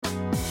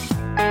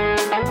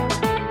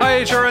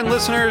HRN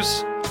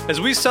listeners.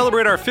 As we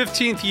celebrate our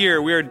 15th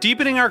year, we are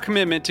deepening our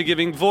commitment to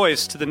giving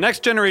voice to the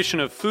next generation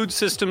of food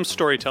systems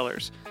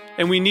storytellers,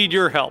 and we need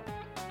your help.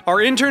 Our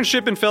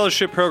internship and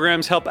fellowship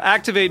programs help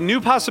activate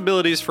new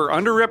possibilities for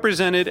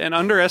underrepresented and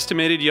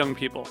underestimated young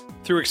people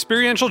through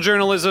experiential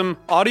journalism,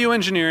 audio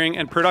engineering,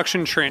 and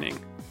production training.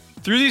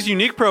 Through these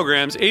unique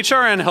programs,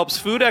 HRN helps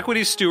food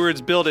equity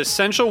stewards build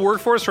essential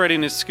workforce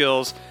readiness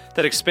skills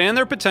that expand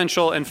their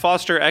potential and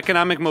foster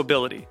economic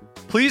mobility.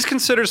 Please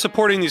consider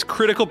supporting these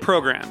critical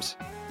programs.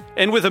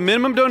 And with a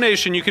minimum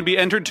donation, you can be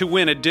entered to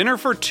win a dinner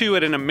for two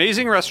at an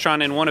amazing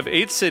restaurant in one of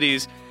 8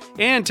 cities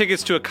and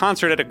tickets to a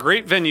concert at a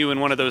great venue in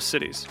one of those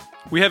cities.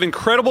 We have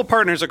incredible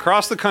partners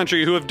across the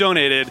country who have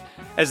donated,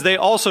 as they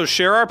also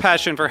share our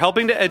passion for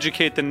helping to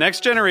educate the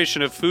next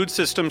generation of food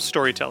systems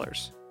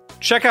storytellers.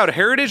 Check out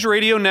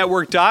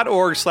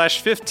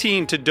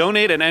heritageradionetwork.org/15 to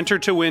donate and enter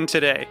to win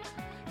today.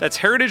 That's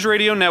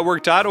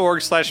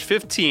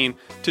heritageradionetwork.org/15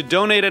 to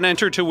donate and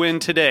enter to win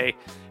today.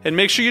 And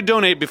make sure you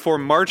donate before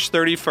March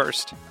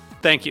 31st.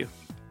 Thank you.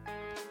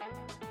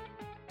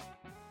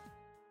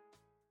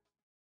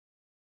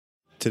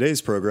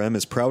 Today's program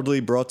is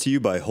proudly brought to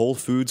you by Whole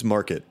Foods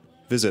Market.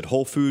 Visit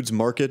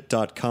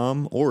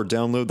WholeFoodsMarket.com or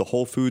download the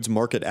Whole Foods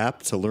Market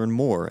app to learn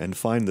more and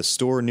find the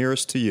store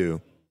nearest to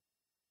you.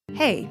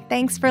 Hey,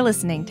 thanks for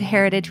listening to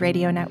Heritage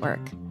Radio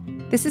Network.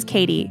 This is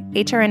Katie,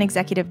 HRN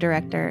Executive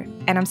Director,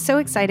 and I'm so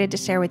excited to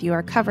share with you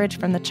our coverage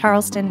from the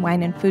Charleston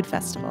Wine and Food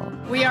Festival.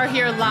 We are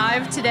here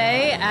live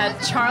today at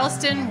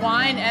Charleston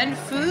Wine and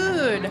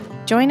Food.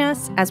 Join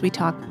us as we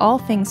talk all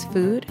things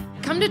food.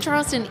 Come to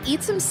Charleston,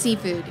 eat some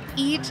seafood.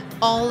 Eat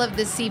all of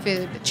the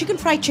seafood. Chicken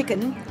fried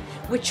chicken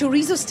with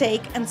chorizo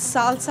steak and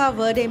salsa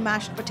verde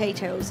mashed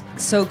potatoes.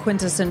 So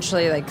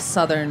quintessentially like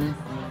Southern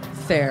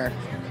fare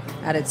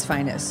at its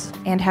finest.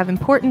 And have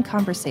important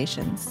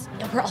conversations.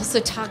 We're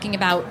also talking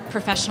about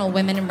professional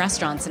women in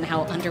restaurants and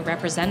how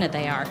underrepresented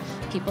they are,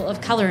 people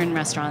of color in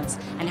restaurants,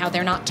 and how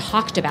they're not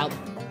talked about.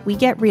 We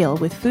get real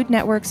with Food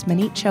Network's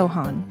Manit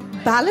Chauhan.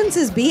 Balance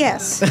is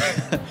BS.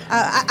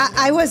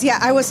 I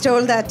was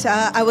told that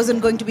I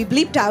wasn't going to be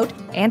bleeped out.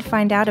 And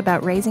find out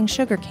about raising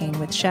sugarcane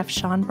with Chef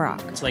Sean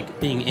Brock. It's like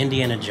being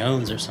Indiana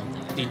Jones or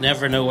something. You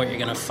never know what you're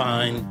going to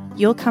find.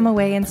 You'll come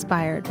away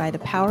inspired by the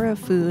power of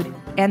food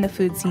and the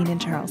food scene in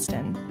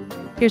Charleston.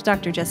 Here's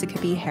Dr. Jessica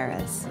B.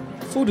 Harris.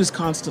 Food is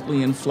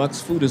constantly in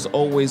flux. Food is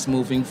always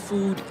moving.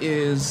 Food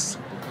is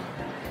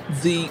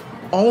the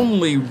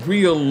only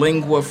real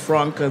lingua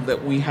franca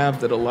that we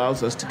have that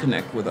allows us to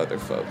connect with other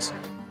folks.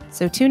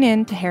 So tune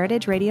in to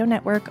Heritage Radio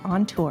Network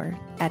on tour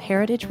at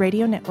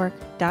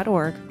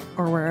heritageradionetwork.org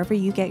or wherever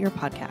you get your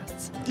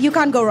podcasts. You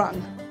can't go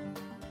wrong.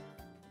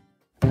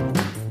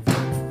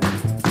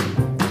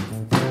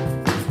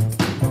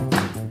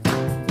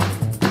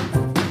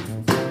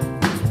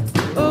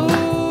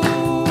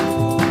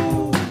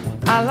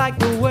 I like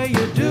the way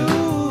you do.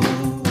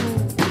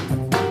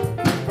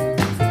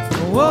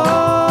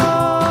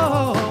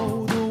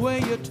 Whoa, the way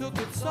you took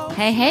it so.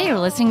 Hey, you're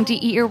listening to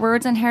Eat Your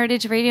Words on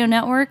Heritage Radio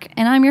Network,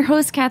 and I'm your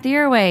host, Kathy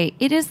Irway.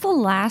 It is the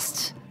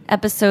last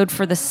episode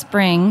for the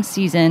spring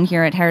season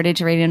here at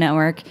Heritage Radio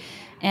Network,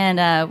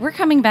 and we're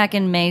coming back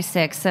in May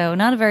 6th, so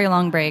not a very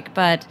long break,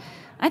 but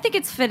I think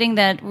it's fitting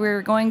that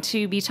we're going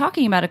to be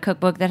talking about a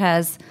cookbook that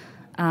has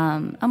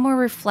a more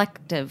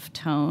reflective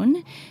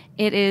tone.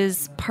 It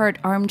is part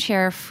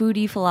armchair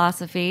foodie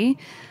philosophy,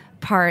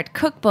 part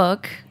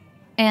cookbook,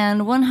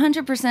 and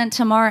 100%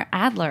 Tamar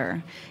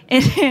Adler.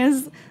 It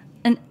is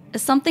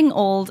something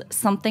old,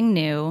 something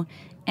new,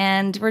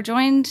 and we're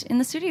joined in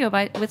the studio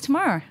with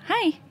Tamar.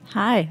 Hi.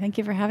 Hi, thank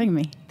you for having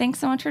me. Thanks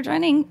so much for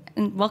joining,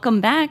 and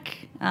welcome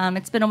back.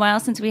 It's been a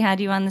while since we had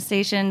you on the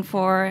station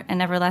for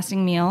An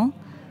Everlasting Meal.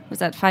 Was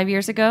that 5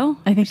 years ago?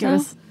 I think it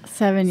was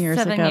 7 years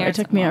ago. It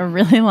took me a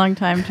really long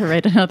time to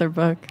write another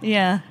book.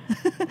 Yeah.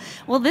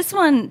 Well, this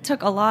one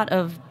took a lot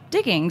of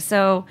digging.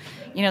 So,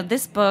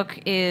 this book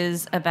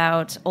is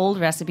about old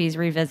recipes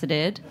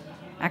revisited.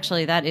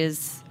 Actually, that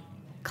is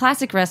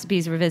Classic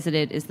Recipes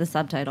Revisited is the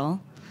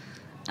subtitle.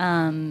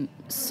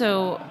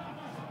 So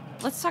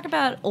let's talk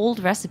about old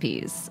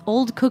recipes,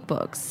 old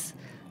cookbooks.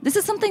 This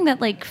is something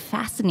that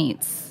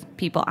fascinates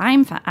people.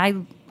 I'm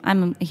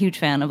a huge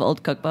fan of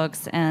old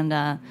cookbooks, and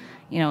a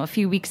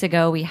few weeks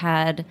ago we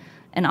had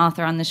an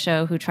author on the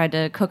show who tried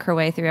to cook her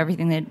way through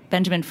everything that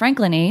Benjamin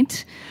Franklin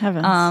ate.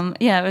 Heavens.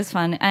 Yeah, it was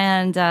fun.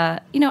 And, I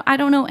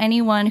don't know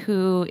anyone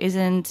who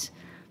isn't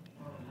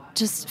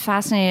just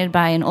fascinated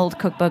by an old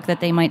cookbook that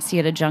they might see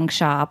at a junk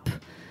shop.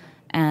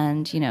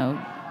 And,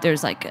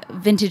 there's a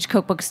vintage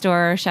cookbook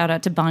store, shout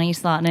out to Bonnie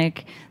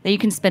Slotnick, that you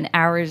can spend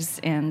hours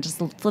in just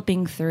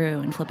flipping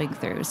through.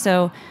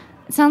 So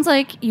it sounds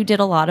like you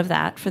did a lot of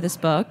that for this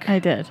book. I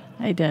did.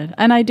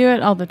 And I do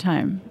it all the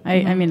time.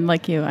 I mean,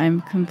 like you,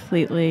 I'm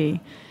completely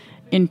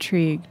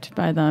intrigued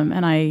by them.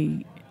 And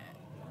I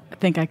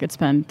think I could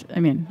spend,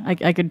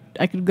 I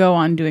could go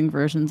on doing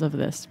versions of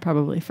this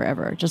probably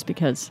forever, just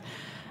because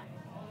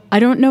I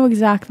don't know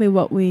exactly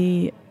what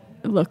we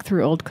look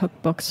through old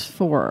cookbooks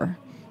for,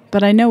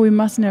 but I know we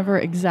must never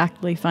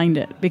exactly find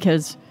it,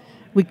 because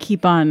we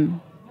keep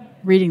on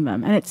reading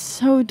them, and it's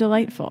so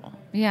delightful.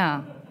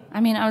 Yeah. I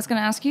mean, I was going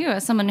to ask you,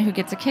 as someone who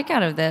gets a kick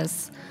out of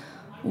this,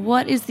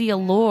 what is the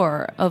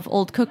allure of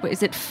old cookbook?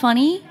 Is it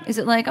funny? Is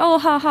it like, oh,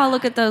 ha,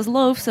 look at those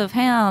loaves of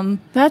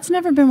ham? That's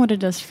never been what it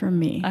does for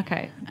me.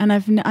 Okay. And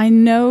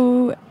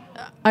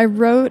I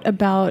wrote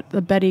about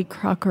the Betty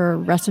Crocker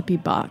recipe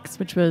box,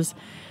 which was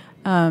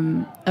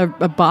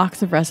a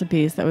box of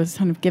recipes that was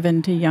kind of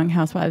given to young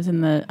housewives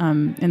in the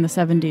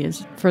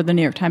 70s for the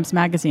New York Times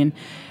Magazine.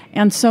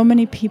 And so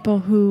many people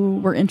who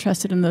were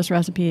interested in those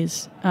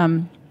recipes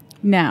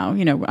now,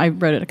 I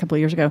wrote it a couple of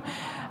years ago,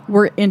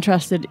 were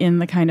interested in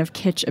the kind of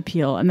kitsch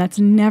appeal. And that's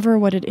never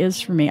what it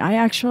is for me. I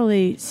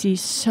actually see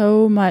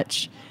so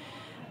much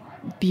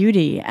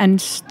beauty, and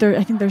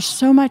I think there's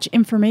so much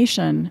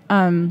information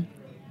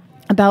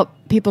about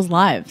people's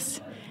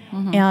lives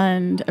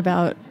and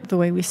about the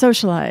way we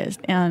socialized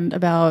and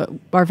about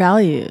our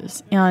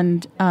values.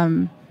 And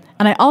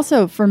I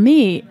also, for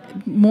me,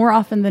 more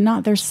often than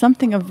not, there's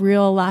something of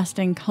real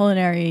lasting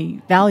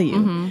culinary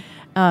value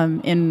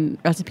in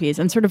recipes.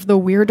 And sort of the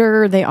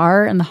weirder they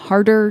are and the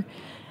harder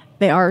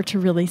they are to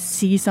really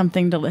see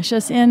something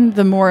delicious in,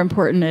 the more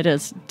important it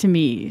is to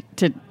me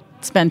to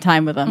spend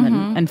time with them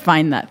and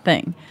find that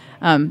thing.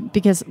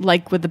 Because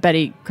like with the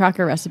Betty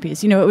Crocker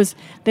recipes,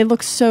 they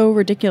look so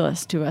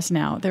ridiculous to us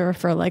now. They were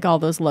for like all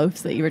those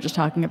loaves that you were just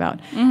talking about,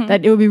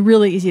 that it would be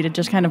really easy to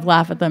just kind of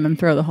laugh at them and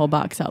throw the whole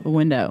box out the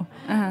window.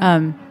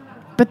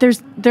 But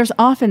there's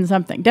often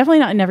something, definitely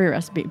not in every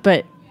recipe,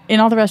 but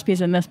in all the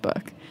recipes in this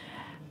book,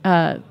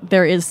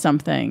 there is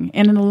something.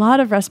 And in a lot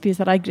of recipes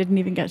that I didn't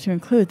even get to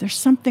include, there's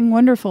something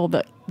wonderful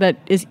that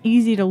is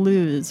easy to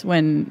lose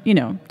when,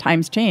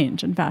 times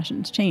change and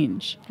fashions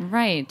change.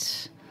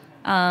 Right.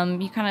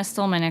 You kind of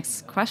stole my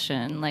next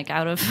question, like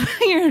out of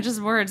your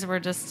just words were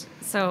just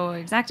so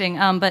exacting.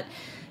 But,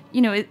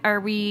 are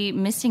we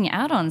missing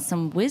out on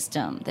some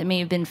wisdom that may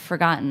have been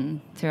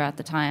forgotten throughout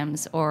the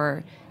times,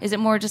 or is it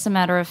more just a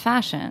matter of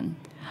fashion?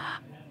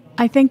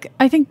 I think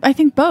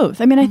both.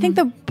 I mean, I think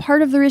that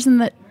part of the reason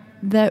that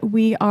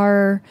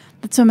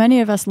so many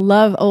of us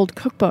love old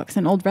cookbooks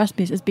and old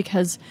recipes is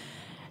because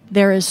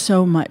there is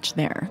so much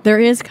there. There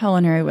is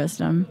culinary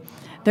wisdom.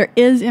 There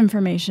is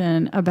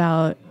information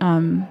about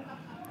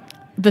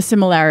the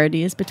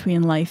similarities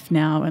between life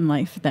now and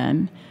life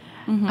then.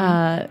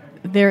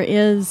 There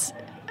is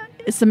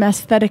some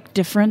aesthetic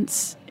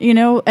difference,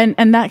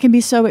 and that can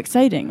be so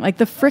exciting. Like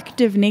the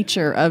frictive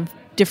nature of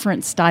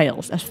different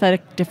styles,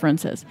 aesthetic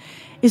differences,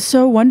 is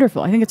so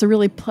wonderful. I think it's a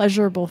really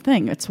pleasurable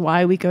thing. It's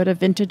why we go to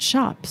vintage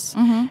shops.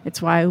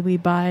 It's why we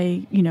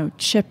buy,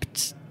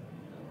 chipped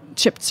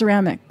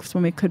ceramics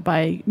when we could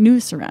buy new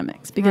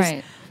ceramics,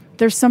 because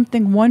there's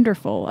something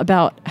wonderful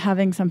about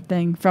having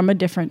something from a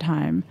different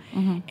time.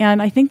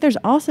 And I think there's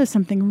also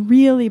something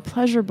really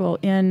pleasurable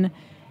in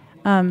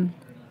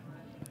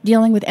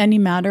dealing with any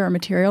matter or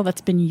material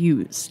that's been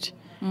used,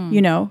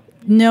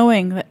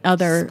 knowing that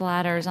other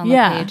splatters on the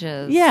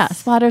pages. Yeah,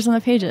 splatters on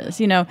the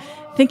pages.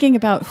 Thinking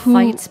about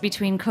fights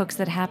between cooks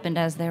that happened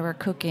as they were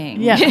cooking.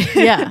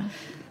 Yeah.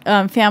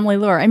 Family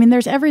lore. I mean,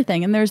 there's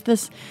everything. And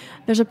there's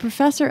a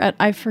professor at,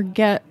 I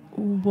forget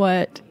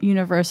what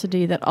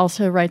university, that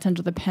also writes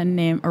under the pen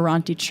name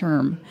Aranti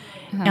Churm.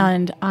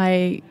 And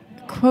I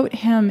quote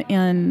him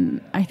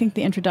in, I think,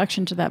 the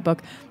introduction to that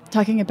book,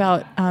 talking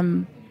about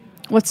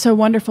what's so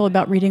wonderful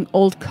about reading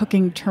old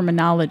cooking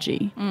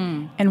terminology.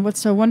 And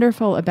what's so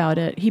wonderful about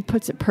it, he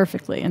puts it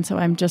perfectly, and so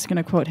I'm just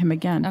going to quote him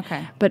again.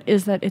 Okay. But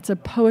is that it's a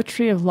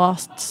poetry of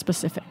lost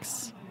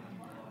specifics.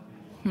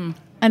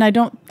 And I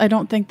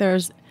don't think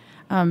there's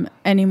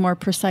any more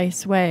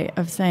precise way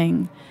of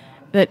saying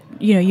that,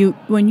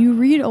 when you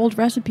read old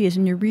recipes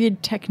and you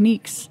read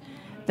techniques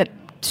that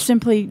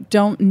simply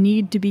don't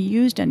need to be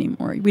used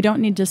anymore. We don't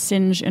need to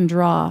singe and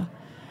draw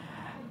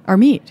our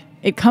meat.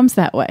 It comes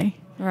that way.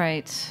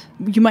 Right.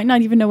 You might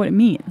not even know what it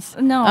means.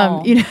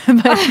 No.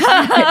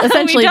 But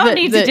essentially, we don't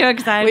need to do it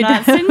because I'm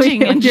not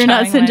singeing and drawing. You're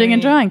not singeing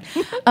and drawing.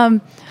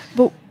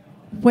 But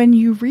when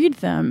you read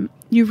them,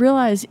 you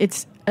realize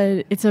it's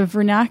a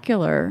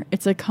vernacular.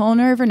 It's a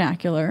culinary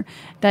vernacular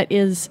that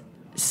is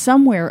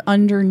somewhere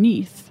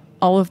underneath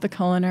all of the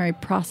culinary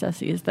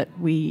processes that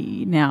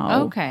we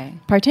now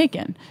partake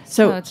in.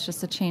 So it's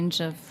just a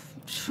change of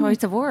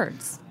choice of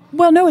words.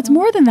 Well, no, it's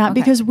more than that,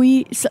 because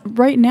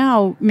right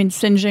now,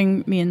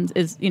 singeing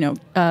is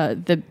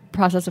the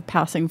process of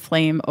passing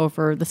flame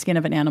over the skin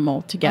of an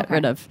animal to get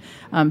rid of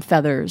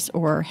feathers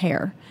or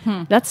hair.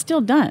 That's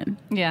still done.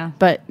 Yeah.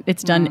 But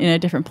it's done in a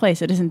different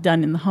place. It isn't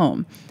done in the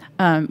home.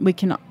 We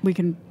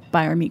can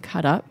buy our meat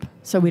cut up,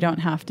 so we don't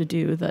have to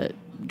do the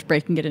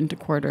breaking it into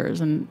quarters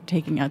and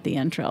taking out the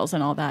entrails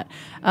and all that.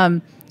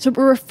 So it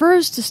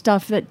refers to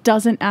stuff that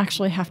doesn't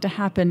actually have to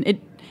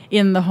happen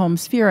in the home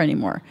sphere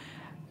anymore.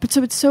 But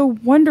so it's so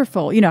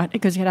wonderful,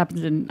 because it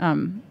happens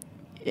in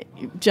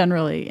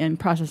generally in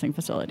processing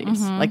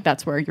facilities. Like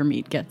that's where your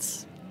meat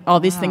gets all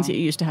these things that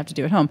you used to have to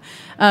do at home.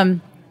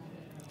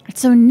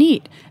 It's so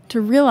neat to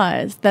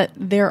realize that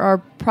there are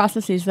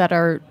processes that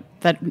are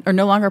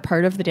no longer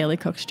part of the daily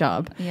cook's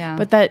job,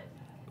 but that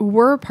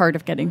were part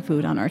of getting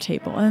food on our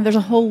table. And there's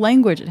a whole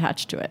language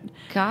attached to it.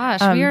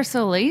 Gosh, we are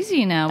so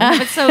lazy now. We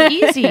have it so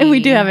easy. We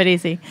do have it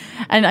easy.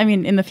 And I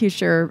mean, in the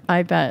future,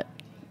 I bet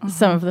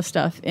some of the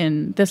stuff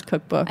in this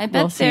cookbook I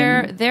bet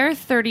their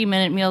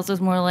 30-minute meals was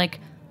more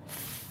like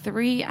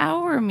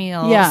 3-hour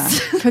meals. Yeah,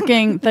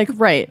 cooking, like,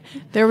 right.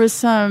 There was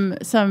some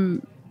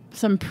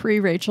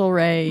pre-Rachel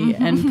Ray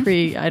and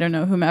I don't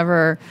know,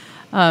 whomever,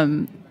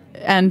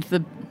 and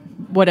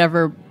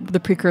the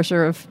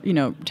precursor of,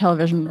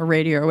 television or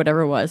radio or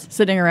whatever it was,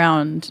 sitting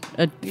around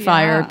a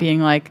fire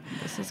being like,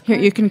 here,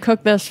 you can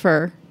cook this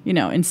for,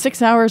 in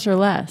 6 hours or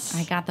less.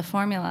 I got the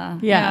formula.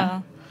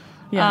 Yeah.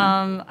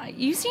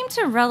 You seem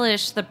to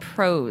relish the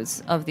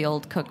prose of the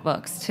old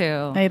cookbooks,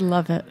 too. I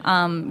love it.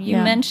 You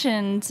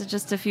mentioned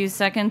just a few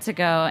seconds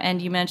ago,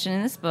 and you mentioned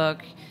in this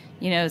book,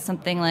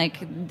 something like,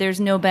 there's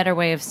no better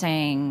way of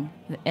saying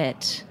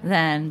it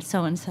than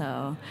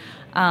so-and-so.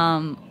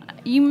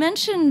 You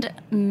mentioned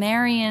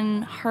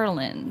Marion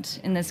Harland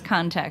in this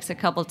context a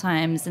couple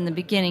times. In the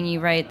beginning,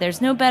 you write,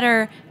 there's no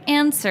better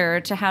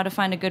answer to how to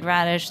find a good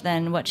radish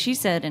than what she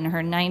said in her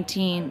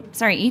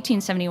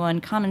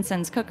 1871 Common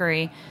Sense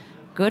Cookery.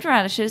 Good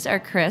radishes are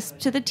crisp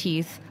to the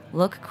teeth,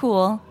 look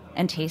cool,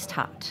 and taste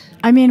hot.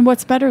 I mean,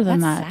 what's better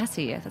than That's that?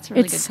 Sassy. That's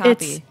really good copy.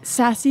 It's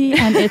sassy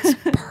and it's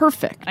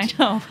perfect. I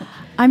know.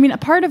 I mean, a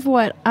part of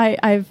what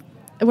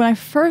when I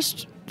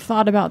first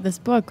thought about this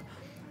book,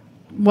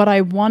 what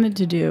I wanted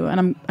to do,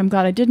 and I'm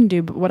glad I didn't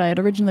do, but what I had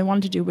originally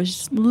wanted to do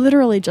was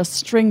literally just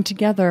string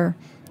together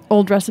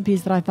old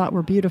recipes that I thought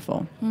were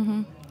beautiful.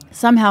 Mm-hmm.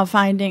 Somehow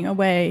finding a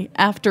way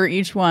after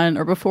each one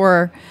or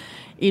before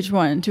each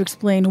one to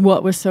explain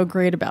what was so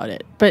great about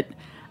it. But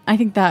I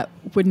think that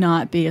would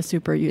not be a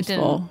super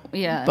useful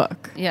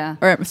book. Yeah.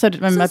 Or so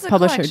my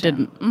publisher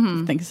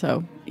didn't think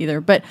so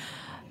either. But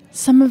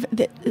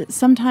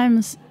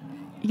sometimes,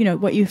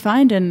 what you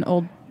find in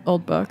old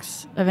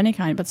books of any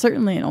kind, but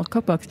certainly in old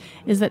cookbooks,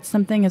 is that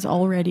something has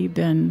already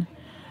been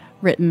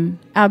written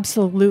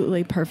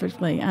absolutely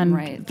perfectly,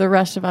 and the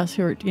rest of us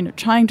who are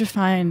trying to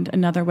find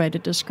another way to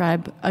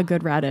describe a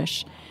good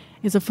radish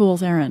is a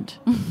fool's errand.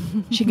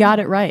 She got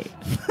it right.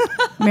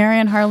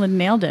 Marion Harland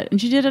nailed it, and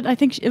she did it. I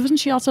think wasn't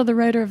she also the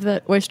writer of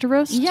the oyster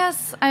roast?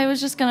 Yes, I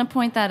was just going to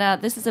point that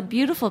out. This is a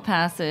beautiful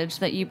passage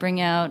that you bring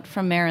out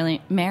from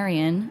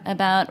Marion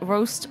about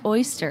roast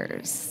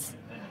oysters.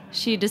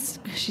 She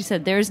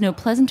said, there is no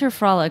pleasanter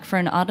frolic for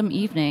an autumn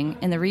evening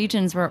in the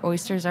regions where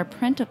oysters are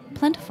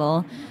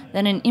plentiful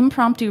than an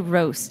impromptu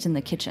roast in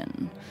the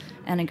kitchen.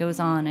 And it goes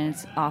on, and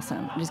it's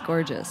awesome. It is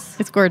gorgeous.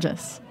 It's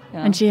gorgeous.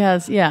 Yeah. And she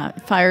has,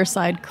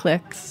 fireside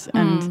clicks.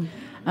 And,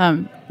 I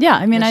mean,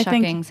 the I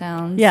think... shucking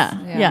sounds.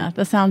 Yeah,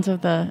 the sounds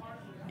of the...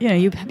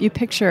 you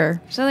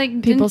picture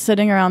people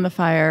sitting around the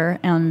fire,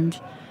 and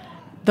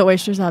the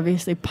oysters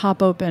obviously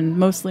pop open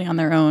mostly on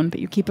their own,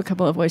 but you keep a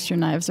couple of oyster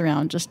knives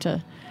around just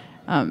to...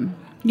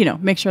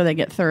 make sure they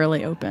get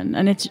thoroughly open,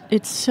 and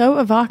it's so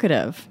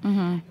evocative,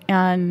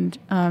 and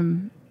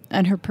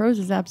her prose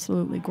is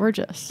absolutely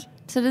gorgeous.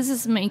 So does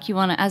this make you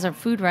want to, as a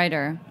food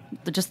writer,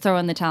 just throw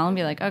in the towel and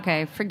be like,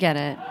 okay, forget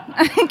it,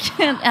 I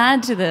can't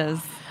add to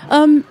this?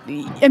 I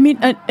mean,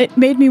 it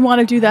made me want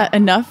to do that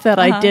enough that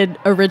I did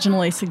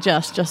originally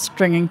suggest just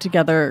stringing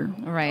together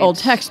old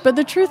text. But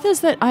the truth is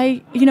that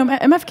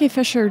MFK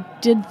Fisher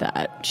did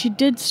that. She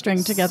did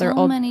string together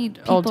old text. So many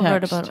people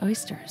wrote about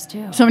oysters,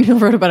 too. So many people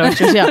wrote about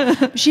oysters,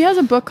 yeah. She has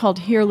a book called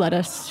Here, Let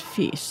Us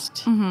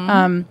Feast.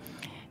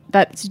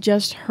 That's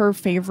just her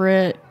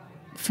favorite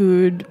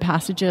food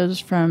passages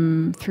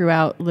from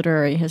throughout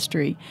literary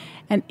history.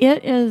 And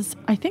it is,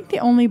 I think, the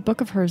only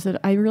book of hers that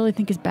I really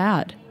think is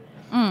bad.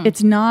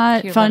 It's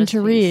not fun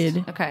to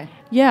read. Okay.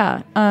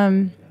 Yeah.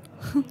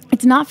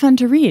 It's not fun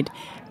to read.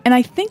 And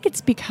I think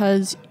it's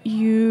because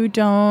you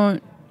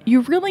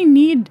really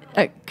need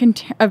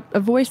a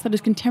voice that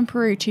is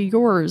contemporary to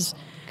yours.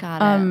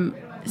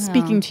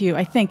 Speaking to you,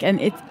 I think.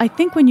 And I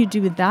think when you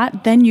do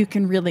that, then you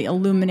can really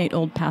illuminate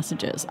old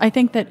passages. I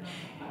think that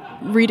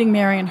reading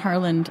Marion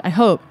Harland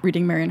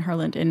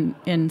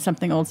in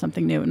Something Old,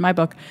 Something New, in my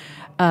book,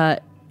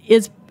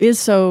 is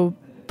so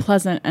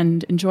pleasant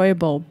and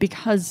enjoyable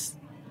because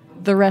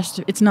the rest,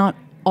 it's not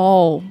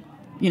all,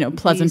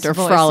 pleasant or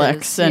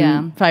frolics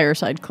and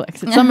fireside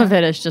clicks. Some of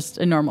it is just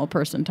a normal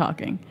person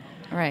talking.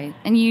 Right.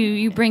 And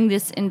you bring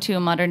this into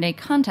a modern day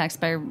context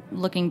by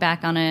looking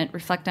back on it,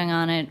 reflecting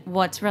on it,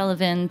 what's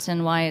relevant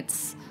and why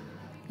it's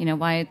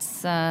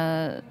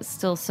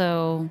still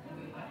so,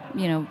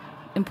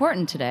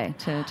 important today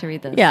to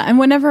read this. Yeah. And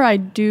whenever I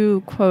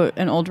do quote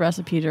an old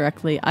recipe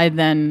directly, I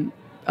then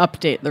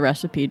update the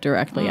recipe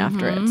directly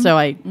after it. So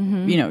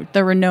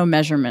there were no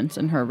measurements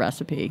in her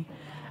recipe.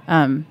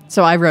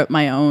 So I wrote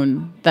my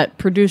own that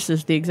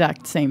produces the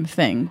exact same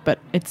thing, but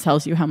it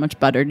tells you how much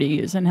butter to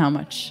use and how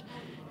much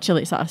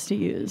chili sauce to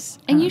use.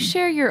 And you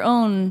share your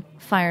own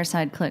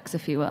fireside clicks,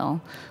 if you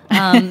will,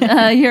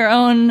 your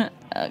own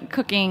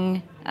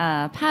cooking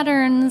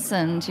patterns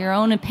and your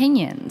own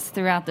opinions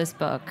throughout this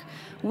book,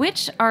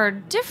 which are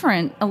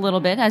different a little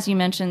bit, as you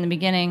mentioned in the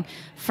beginning,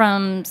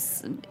 from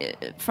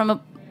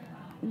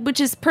which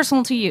is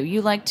personal to you.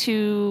 You like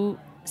to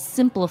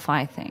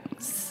simplify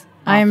things.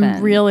 I'm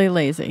often. really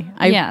lazy.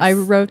 I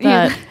wrote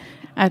that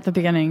at the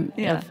beginning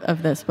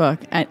of this book.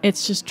 And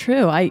it's just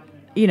true. I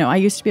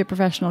used to be a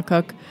professional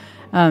cook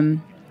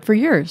for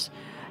years,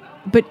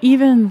 but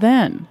even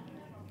then,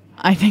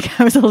 I think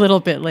I was a little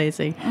bit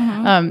lazy.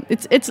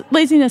 It's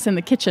laziness in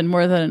the kitchen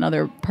more than in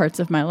other parts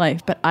of my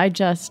life, but I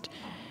just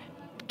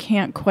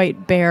can't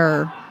quite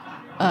bear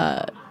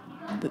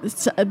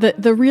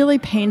the really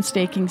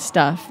painstaking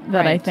stuff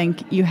that I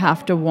think you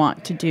have to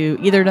want to do,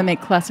 either to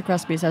make classic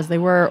recipes as they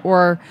were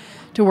or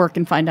to work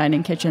in fine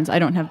dining kitchens. I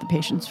don't have the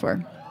patience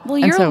for. Well,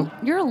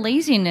 your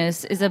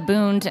laziness is a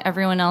boon to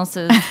everyone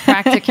else's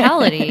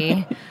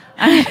practicality.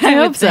 I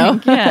hope so.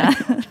 Yeah.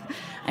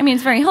 I mean,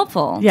 it's very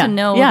helpful to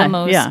know the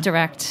most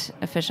direct,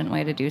 efficient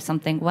way to do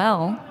something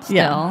well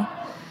still,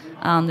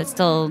 that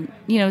still,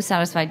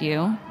 satisfied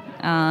you.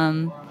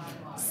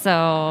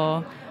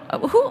 So,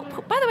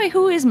 by the way,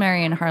 who is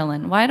Marion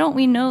Harlan? Why don't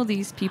we know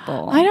these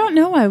people? I don't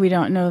know why we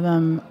don't know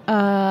them.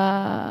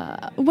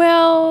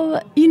 Well,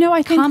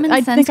 I think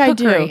Common Sense I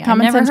Cookery. do.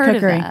 Common I've never Sense heard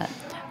Cookery. of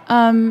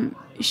that.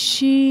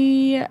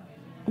 She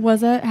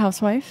was a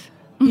housewife.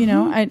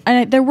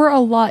 There were a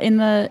lot in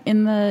the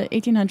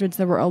 1800s.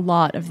 There were a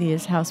lot of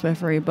these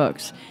housewifery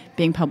books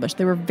being published.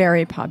 They were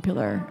very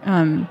popular.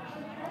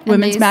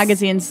 Women's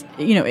magazines,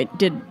 it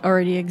did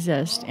already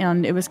exist,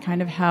 and it was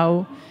kind of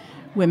how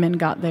women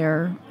got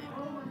their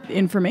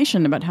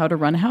information about how to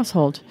run a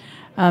household.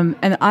 And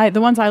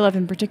the ones I love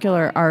in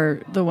particular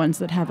are the ones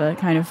that have a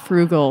kind of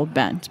frugal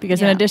bent,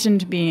 because in addition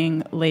to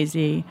being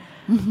lazy,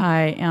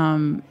 I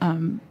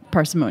am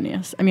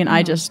parsimonious. I mean,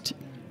 I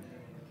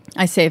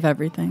save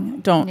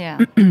everything.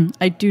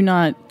 I do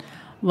not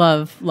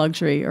love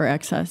luxury or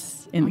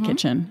excess in the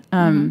kitchen.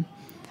 That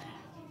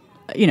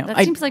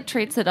seems like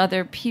traits that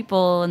other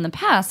people in the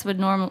past would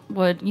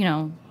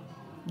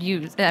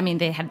use. I mean,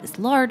 they had this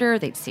larder,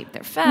 they'd save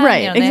their fat.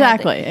 Right,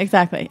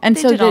 exactly. And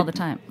they so did all the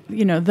time.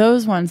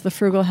 Those ones, The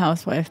Frugal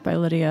Housewife by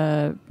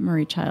Lydia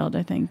Marie Child,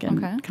 I think,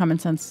 and Common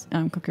Sense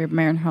Cookery by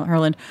Marion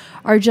Harlan,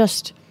 are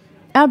just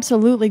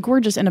absolutely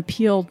gorgeous and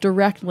appeal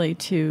directly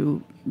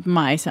to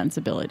my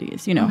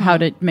sensibilities, how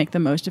to make the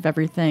most of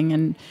everything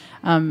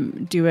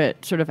and do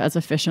it sort of as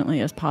efficiently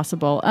as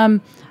possible.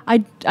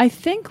 I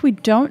think we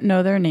don't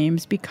know their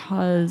names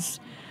because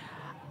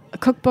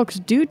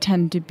cookbooks do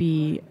tend to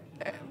be,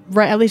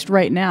 at least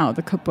right now,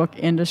 the cookbook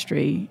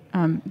industry,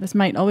 this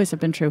might always have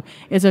been true,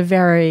 is a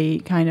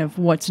very kind of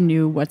what's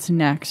new, what's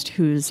next,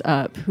 who's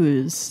up,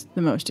 who's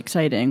the most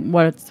exciting,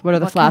 what are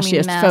the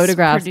flashiest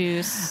photographs,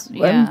 produce,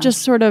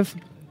 just sort of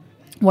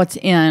what's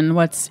in,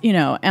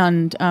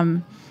 and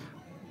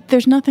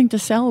there's nothing to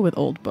sell with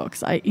old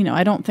books. I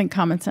don't think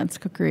Common Sense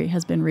Cookery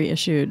has been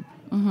reissued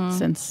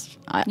since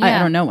I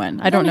don't know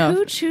when. I don't know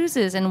who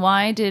chooses, and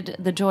why did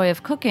The Joy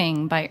of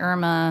Cooking by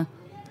Irma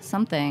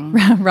something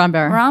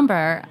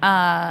Romber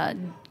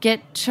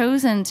get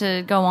chosen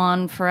to go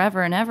on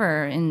forever and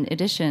ever in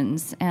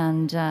editions,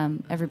 and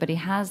everybody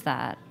has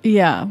that.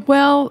 Yeah.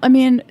 Well, I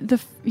mean,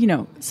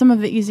 some of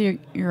the easier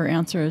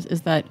answers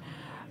is that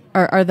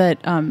are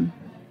that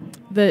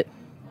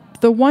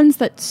the ones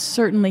that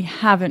certainly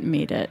haven't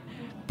made it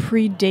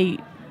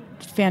predate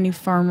Fannie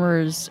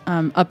Farmer's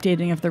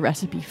updating of the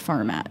recipe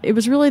format. It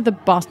was really the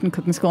Boston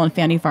Cooking School and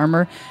Fannie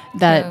Farmer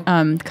that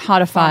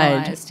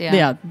codified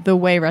the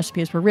way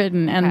recipes were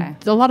written, and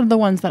a lot of the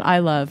ones that I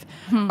love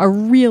are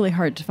really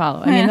hard to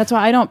follow. I mean, that's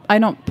why I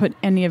don't put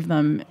any of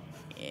them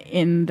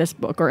in this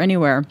book or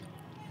anywhere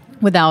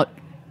without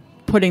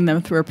putting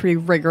them through a pretty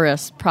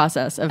rigorous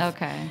process of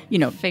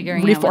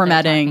figuring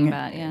reformatting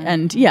out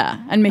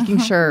and making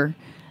sure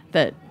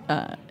that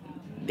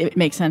it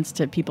makes sense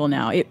to people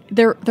now.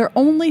 They're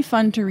only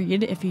fun to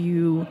read if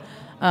you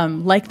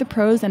like the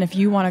prose and if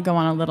you want to go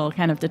on a little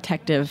kind of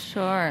detective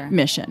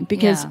mission.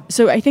 Because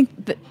so I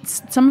think that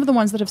some of the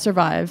ones that have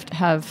survived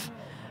have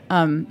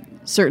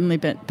certainly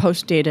been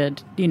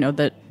post-dated.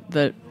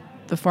 The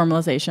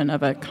formalization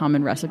of a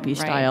common recipe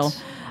style.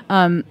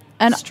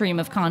 And stream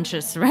of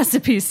conscious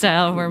recipe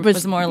style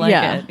was more like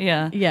it.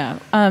 Yeah.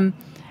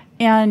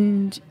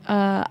 And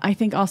I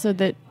think also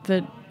that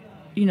the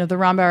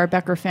Rombauer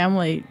Becker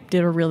family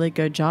did a really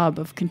good job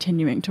of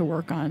continuing to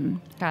work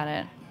on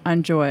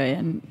Joy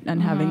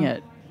and having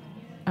it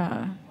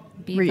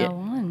be the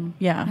one.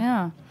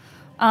 Yeah.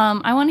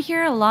 I want to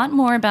hear a lot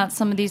more about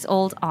some of these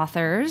old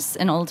authors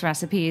and old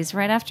recipes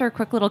right after a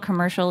quick little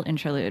commercial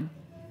interlude.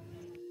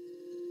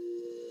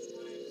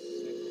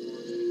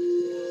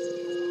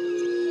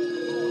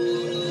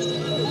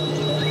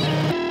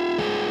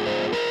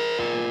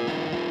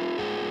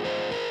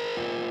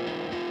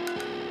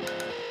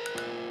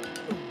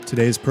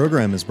 Today's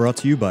program is brought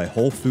to you by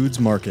Whole Foods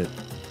Market.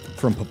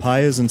 From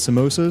papayas and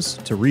samosas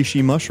to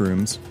reishi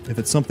mushrooms, if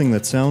it's something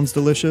that sounds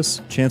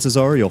delicious, chances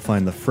are you'll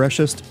find the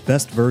freshest,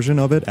 best version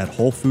of it at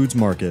Whole Foods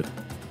Market.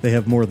 They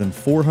have more than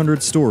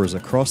 400 stores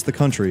across the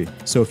country,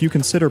 so if you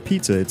consider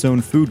pizza its own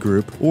food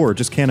group or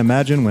just can't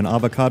imagine when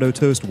avocado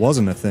toast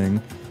wasn't a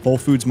thing, Whole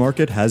Foods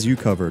Market has you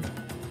covered.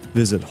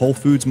 Visit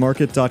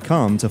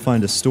WholeFoodsMarket.com to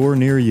find a store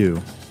near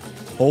you.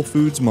 Whole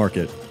Foods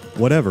Market,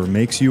 whatever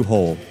makes you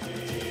whole.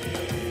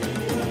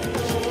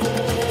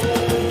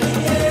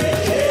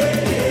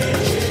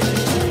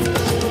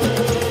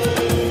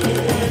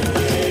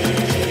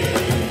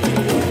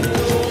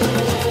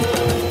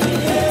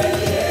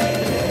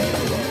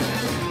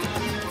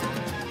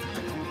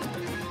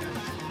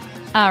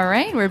 All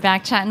right, we're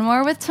back chatting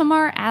more with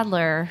Tamar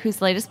Adler,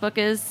 whose latest book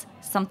is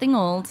Something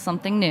Old,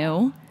 Something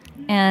New.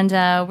 And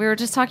we were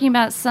just talking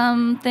about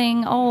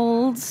something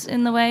old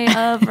in the way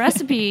of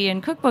recipe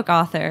and cookbook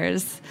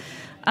authors.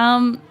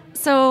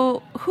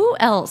 So who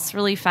else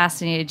really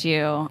fascinated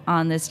you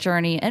on this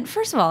journey? And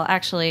first of all,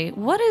 actually,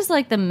 what is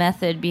like the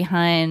method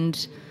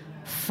behind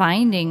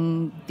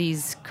finding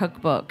these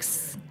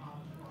cookbooks?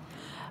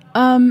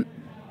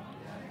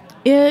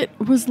 It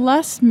was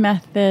less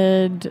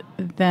method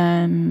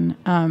than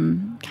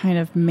kind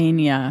of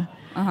mania.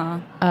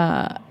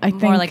 I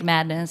think more like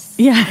madness.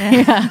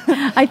 Yeah.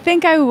 I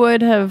think I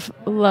would have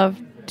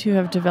loved to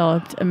have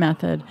developed a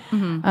method.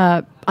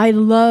 I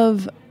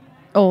love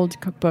old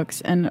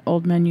cookbooks and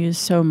old menus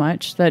so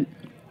much that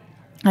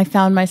I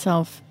found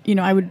myself,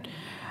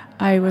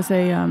 I was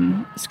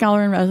a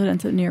scholar in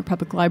residence at New York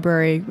Public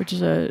Library, which is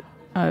they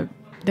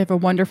have a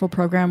wonderful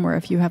program where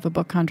if you have a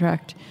book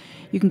contract,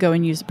 you can go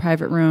and use a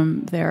private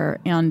room there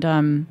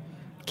and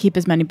keep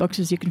as many books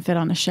as you can fit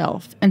on a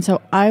shelf. And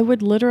so I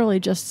would literally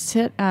just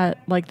sit at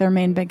like their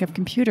main bank of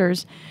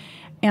computers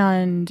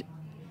and,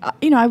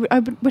 I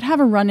would have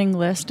a running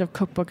list of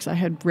cookbooks I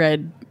had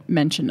read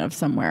mention of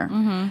somewhere.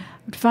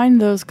 I'd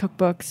find those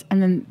cookbooks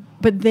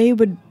but they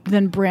would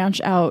then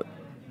branch out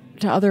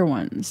to other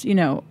ones,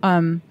 or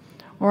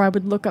I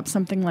would look up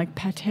something like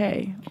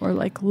pate or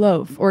like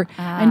loaf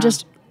and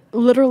just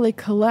literally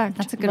collect.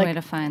 That's a good way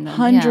to find them.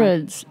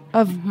 Hundreds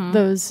of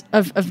those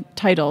of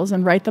titles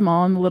and write them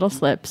all in little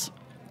slips,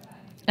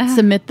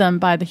 submit them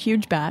by the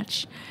huge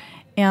batch,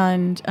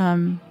 and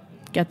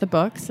get the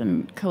books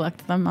and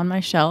collect them on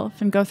my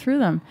shelf and go through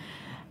them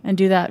and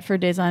do that for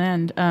days on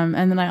end. And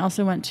then I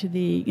also went to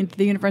the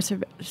University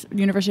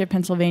of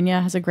Pennsylvania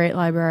has a great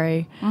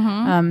library.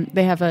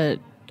 They have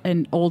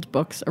an old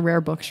books, a rare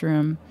books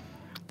room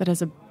that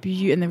has and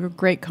they have a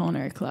great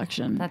culinary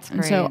collection. That's great.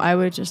 And so I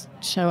would just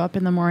show up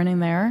in the morning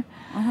there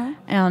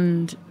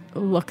and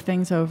look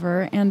things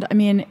over. And I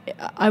mean,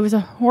 I was a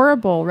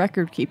horrible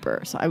record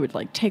keeper. So I would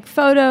like take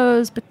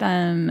photos, but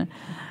then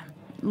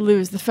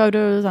lose the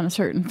photos on a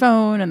certain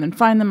phone and then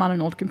find them on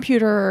an old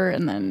computer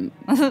and then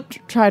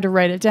try to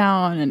write it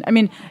down. And I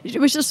mean,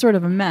 it was just sort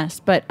of a mess,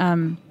 but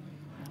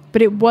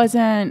it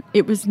wasn't,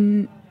 it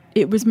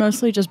was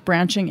mostly just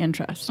branching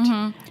interest.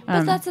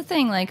 But that's the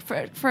thing, like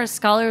for a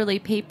scholarly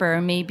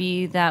paper,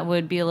 maybe that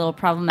would be a little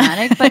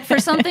problematic, but for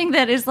something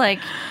that is like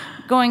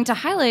going to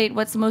highlight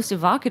what's most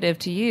evocative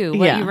to you,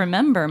 what you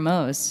remember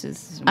most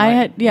is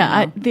what,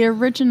 the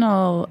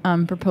original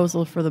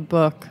proposal for the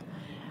book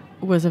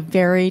was a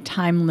very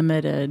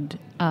time-limited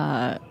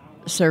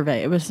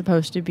survey. It was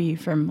supposed to be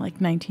from like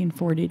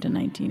 1940 to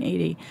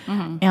 1980.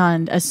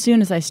 And as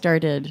soon as I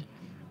started,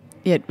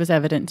 it was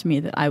evident to me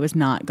that I was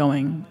not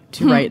going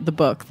to write the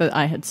book that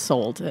I had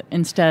sold.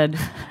 Instead,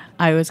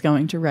 I was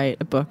going to write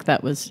a book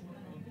that was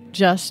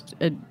just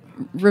a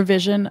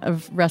revision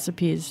of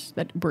recipes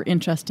that were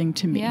interesting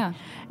to me. Yeah.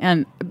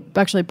 And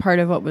actually part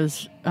of what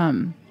was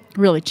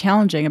really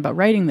challenging about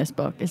writing this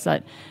book is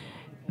that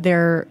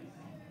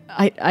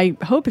I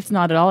hope it's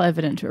not at all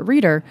evident to a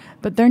reader,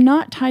 but they're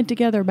not tied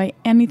together by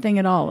anything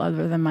at all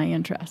other than my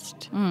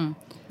interest.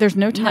 There's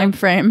no time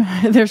frame.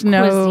 There's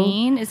no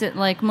cuisine. Is it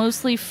like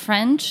mostly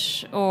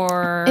French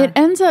or? It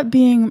ends up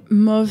being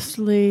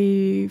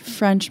mostly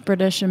French,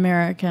 British,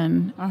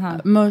 American.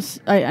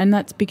 And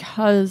that's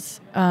because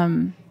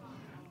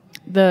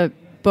the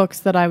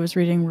books that I was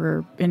reading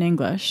were in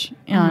English,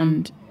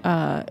 and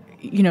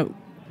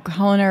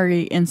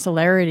culinary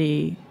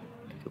insularity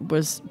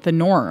was the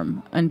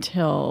norm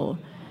until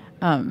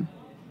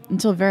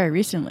very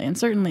recently. And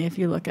certainly if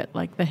you look at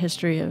like the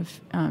history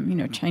of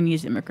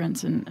Chinese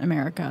immigrants in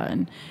America,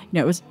 and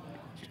it was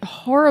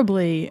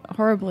horribly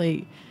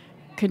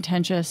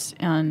contentious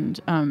and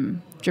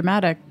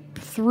dramatic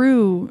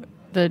through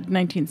the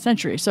 19th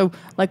century. So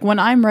like when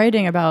I'm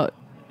writing about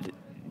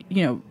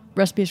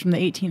recipes from the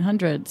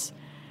 1800s,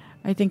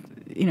 I think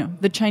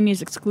the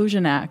Chinese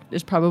Exclusion Act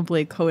is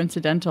probably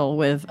coincidental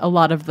with a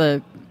lot of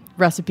the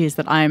recipes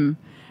that I'm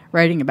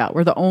writing about.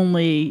 We're the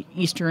only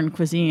Eastern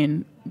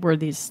cuisine were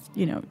these,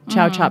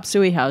 chow chop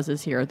suey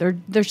houses here.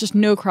 There's just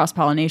no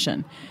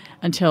cross-pollination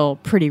until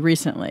pretty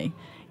recently.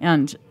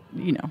 And,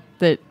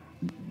 that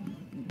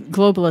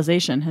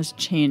globalization has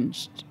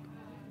changed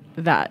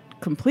that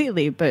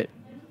completely, but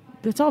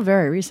it's all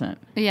very recent.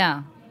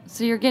 Yeah.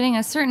 So you're getting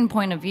a certain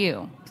point of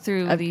view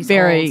through these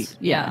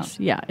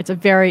It's a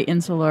very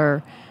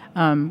insular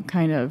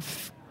kind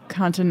of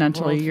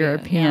continental worldview,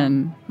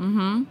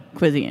 European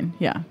cuisine.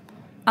 Yeah.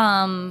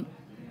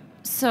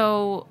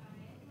 So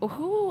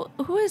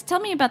who is, tell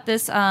me about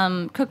this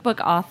cookbook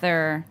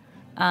author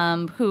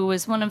who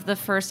was one of the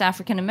first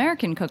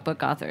African-American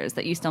cookbook authors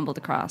that you stumbled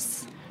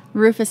across.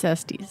 Rufus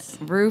Estes.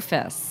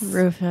 Rufus.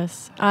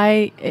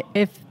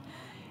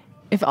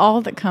 If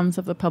all that comes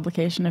of the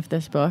publication of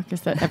this book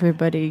is that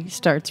everybody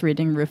starts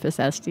reading Rufus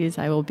Estes,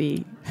 I will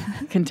be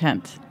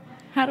content.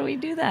 How do we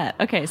do that?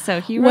 Okay,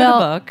 so he wrote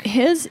a book.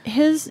 His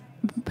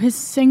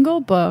single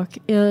book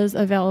is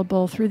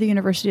available through the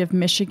University of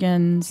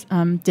Michigan's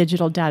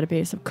digital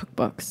database of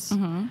cookbooks.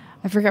 Mm-hmm.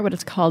 I forget what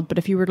it's called, but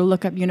if you were to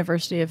look up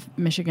University of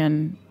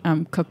Michigan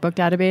cookbook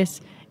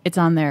database, it's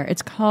on there.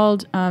 It's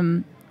called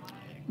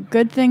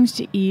Good Things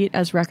to Eat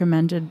as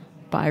Recommended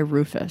by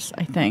Rufus,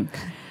 I think.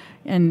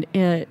 And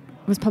it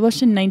was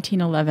published in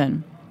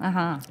 1911.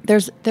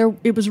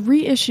 It was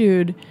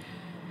reissued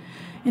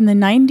in the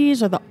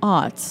 90s or the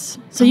aughts.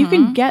 So you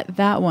can get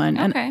that one.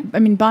 Okay. And I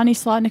mean, Bonnie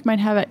Slotnick might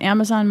have it,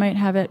 Amazon might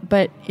have it,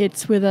 but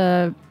it's with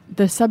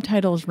the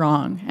subtitle is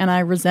wrong, and I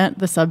resent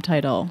the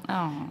subtitle.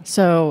 Oh.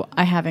 So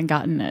I haven't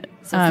gotten it.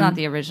 So it's not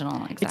the original,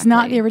 exactly. It's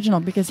not the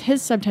original because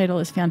his subtitle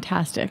is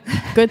fantastic.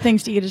 Good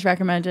Things to Eat is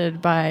Recommended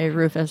by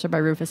Rufus or by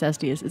Rufus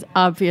Estes is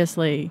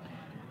obviously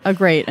a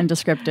great and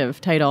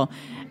descriptive title.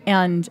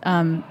 And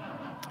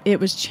it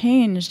was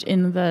changed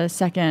in the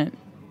second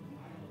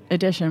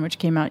edition, which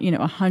came out,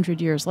 100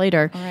 years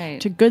later,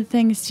 to Good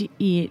Things to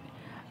Eat.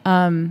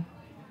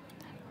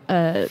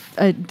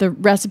 The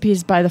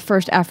recipes by the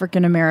first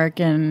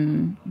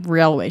African-American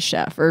railway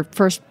chef or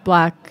first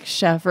black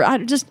chef or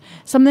just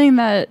something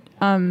that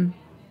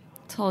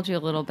told you a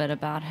little bit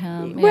about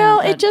him.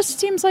 Well, it just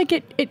seems like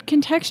it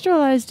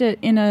contextualized it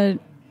in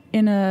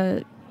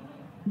a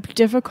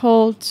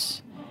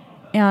difficult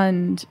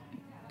and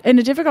in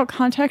a difficult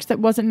context that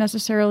wasn't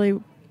necessarily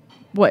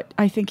what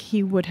I think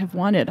he would have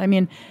wanted. I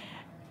mean,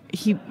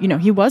 he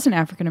was an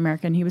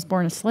African-American. He was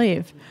born a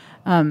slave.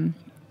 And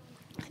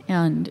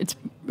it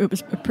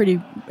was a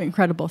pretty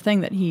incredible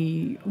thing that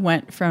he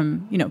went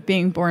from,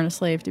 being born a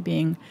slave to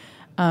being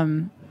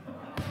one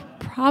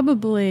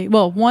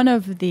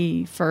of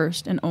the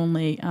first and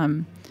only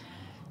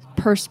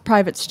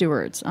private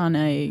stewards on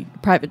a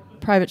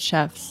private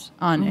chefs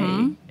on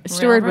a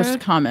steward was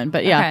common,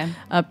 but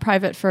a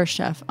private first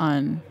chef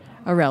on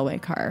a railway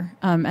car.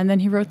 And then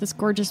he wrote this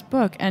gorgeous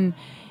book, and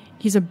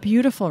he's a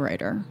beautiful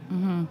writer.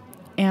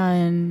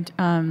 And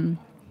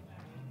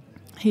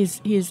he's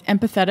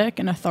empathetic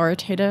and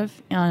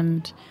authoritative,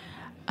 and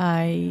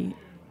I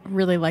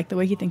really like the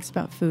way he thinks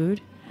about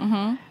food.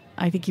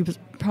 I think he was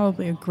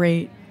probably a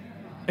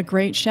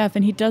great chef,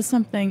 and he does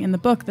something in the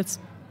book that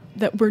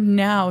we're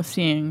now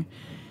seeing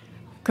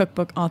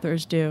cookbook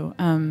authors do,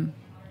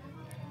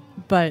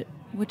 but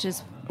which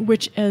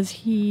is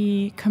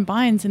he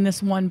combines in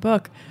this one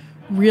book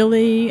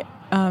really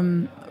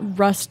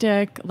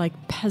rustic,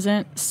 like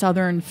peasant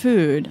Southern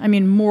food. I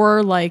mean,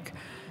 more like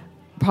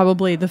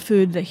probably the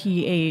food that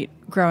he ate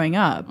growing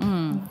up,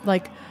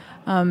 like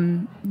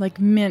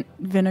mint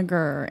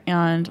vinegar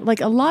and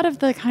like a lot of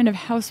the kind of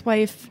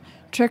housewife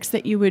tricks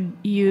that you would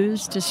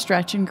use to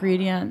stretch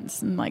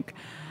ingredients and like,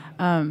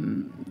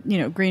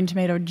 green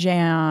tomato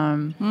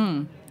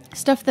jam,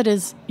 stuff that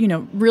is,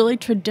 really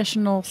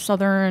traditional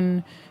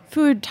Southern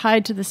food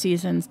tied to the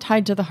seasons,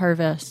 tied to the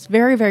harvest,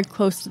 very, very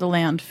close to the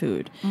land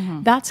food.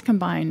 That's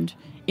combined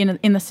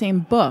in the same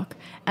book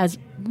as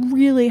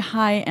really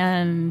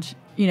high-end,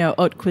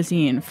 haute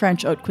cuisine,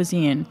 French haute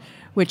cuisine,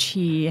 which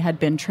he had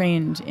been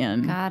trained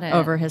in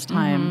over his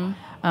time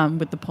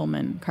with the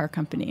Pullman Car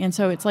Company. And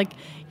so it's like,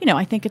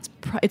 I think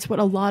it's what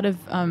a lot of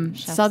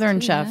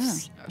Southern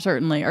chefs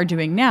certainly are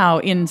doing now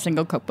in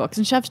single cookbooks,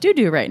 and chefs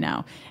do right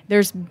now.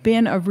 There's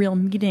been a real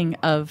meeting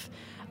of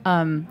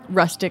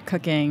rustic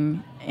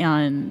cooking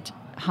and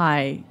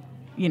high,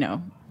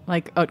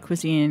 like haute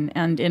cuisine,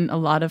 and in a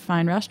lot of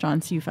fine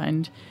restaurants you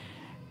find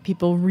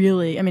people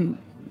really,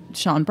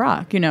 Sean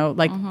Brock,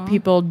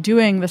 people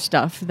doing the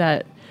stuff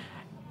that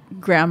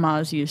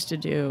grandmas used to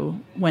do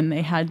when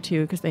they had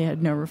to, because they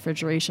had no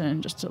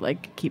refrigeration, just to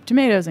like keep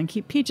tomatoes and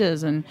keep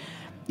peaches, and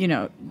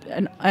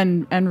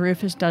and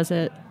Rufus does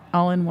it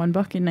all in one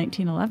book in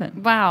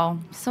 1911. Wow,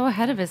 so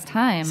ahead of his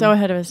time.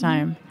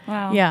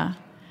 Wow. Yeah.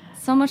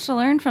 So much to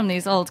learn from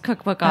these old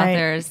cookbook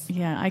authors.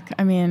 I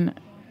mean,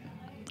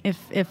 if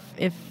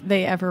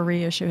they ever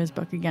reissue his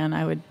book again,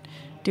 I would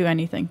do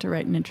anything to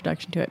write an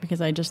introduction to it,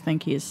 because I just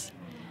think he's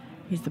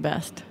the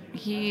best.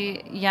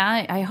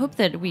 I hope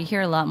that we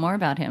hear a lot more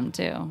about him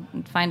too,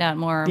 and find out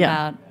more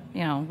about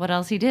what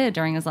else he did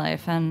during his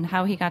life and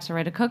how he got to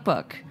write a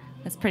cookbook.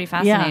 That's pretty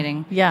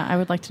fascinating. Yeah, I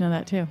would like to know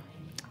that too.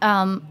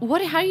 How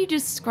do you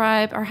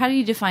describe, or how do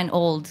you define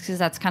old? Because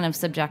that's kind of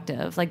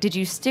subjective. Like, did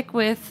you stick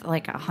with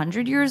like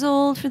 100 years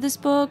old for this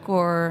book,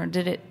 or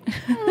did it?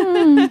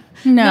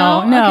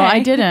 No, Okay.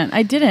 I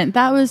didn't.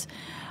 That was,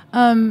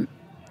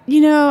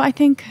 I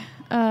think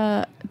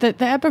the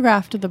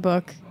epigraph to the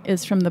book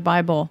is from the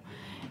Bible,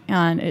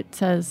 and it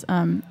says,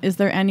 "Is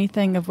there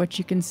anything of which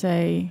you can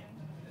say,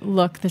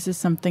 look, this is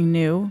something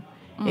new?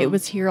 It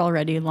was here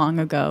already long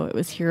ago. It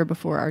was here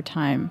before our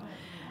time."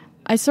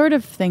 I sort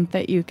of think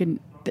that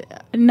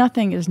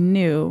nothing is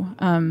new,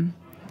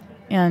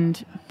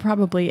 and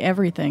probably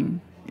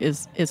everything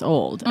is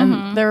old.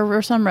 And there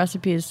were some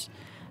recipes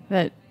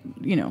that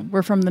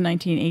were from the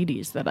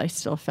 1980s that I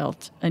still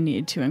felt a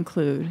need to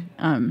include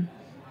and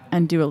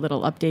do a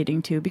little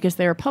updating to, because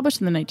they were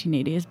published in the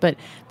 1980s, but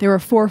there were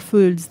 4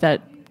 foods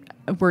that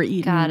were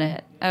eaten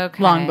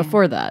long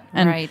before that.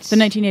 And the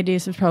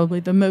 1980s was probably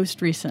the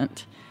most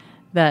recent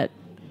that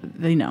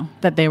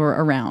they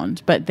were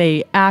around, but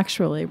they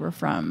actually were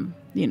from,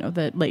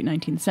 the late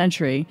 19th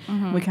century.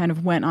 Mm-hmm. We kind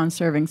of went on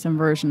serving some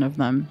version of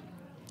them.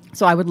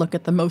 So I would look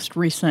at the most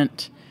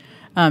recent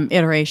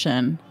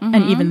iteration,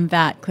 and even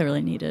that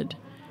clearly needed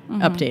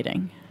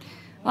updating.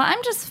 Well,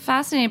 I'm just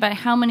fascinated by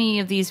how many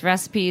of these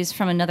recipes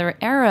from another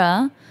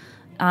era,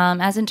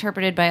 as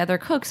interpreted by other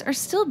cooks, are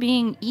still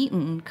being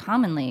eaten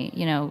commonly.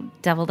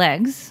 Deviled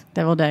eggs.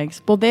 Deviled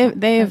eggs. Well,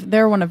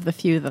 they're one of the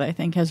few that I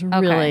think has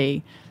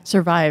really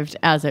survived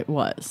as it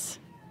was.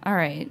 All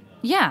right.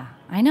 Yeah,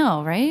 I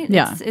know, right?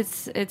 Yeah.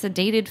 It's a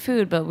dated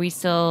food, but we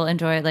still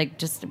enjoy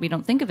it. We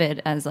don't think of it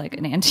as like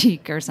an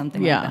antique or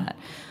something like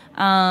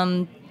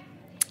that.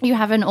 You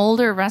have an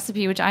older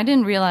recipe, which I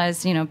didn't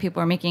realize,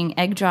 people are making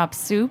egg drop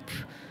soup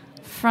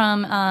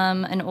from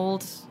an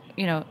old,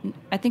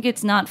 I think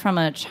it's not from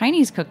a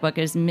Chinese cookbook.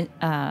 It's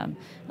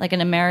like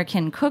an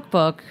American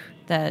cookbook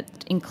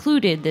that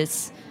included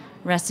this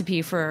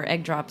recipe for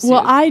egg drop soup.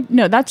 Well,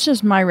 no, that's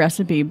just my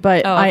recipe,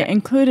 but I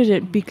included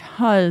it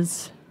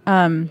because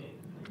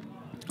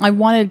I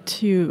wanted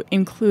to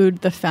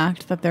include the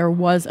fact that there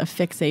was a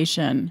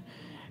fixation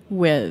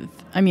with,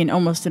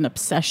 almost an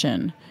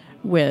obsession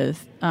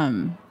with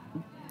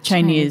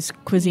Chinese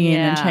cuisine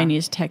and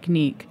Chinese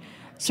technique.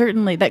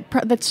 Certainly,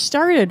 that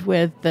started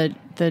with the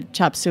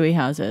chop suey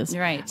houses,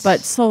 right?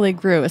 But slowly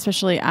grew,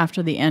 especially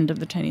after the end of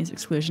the Chinese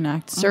Exclusion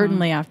Act.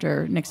 Certainly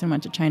after Nixon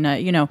went to China,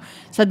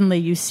 suddenly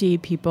you see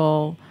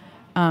people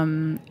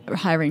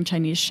hiring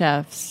Chinese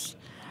chefs,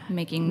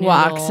 making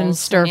woks and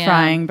stir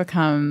frying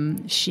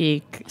become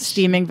chic,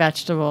 steaming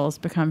vegetables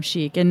become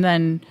chic, and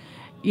then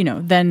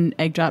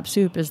egg drop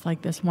soup is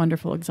like this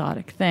wonderful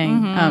exotic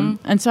thing.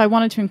 And so I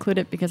wanted to include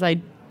it because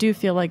I do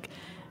feel like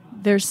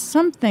there's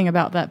something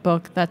about that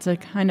book that's a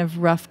kind of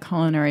rough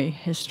culinary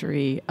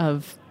history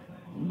of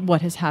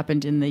what has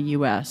happened in the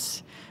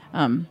U.S.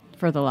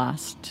 For the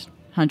last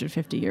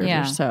 150 years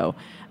or so.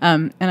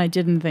 And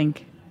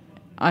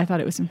I thought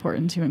it was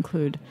important to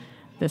include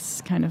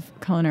this kind of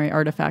culinary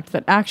artifact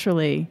that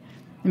actually,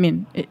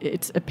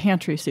 it's a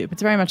pantry soup.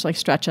 It's very much like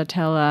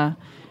stracciatella,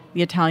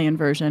 the Italian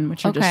version,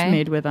 which are just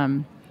made with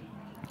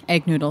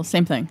egg noodles.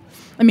 Same thing.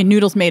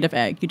 Noodles made of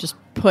egg. You just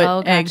put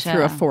egg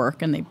through a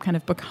fork, and they kind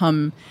of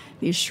become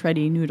these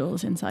shreddy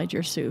noodles inside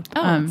your soup.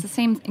 Oh, it's the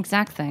same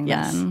exact thing.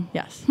 Yes. Then.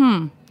 Yes.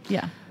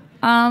 Yeah.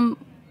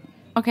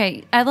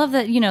 Okay. I love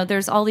that.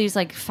 There's all these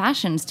like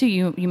fashions too.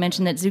 You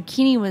mentioned that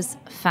zucchini was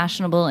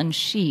fashionable and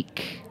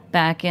chic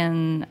back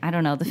in, I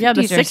don't know, the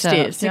 50s the or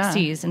 60s, so.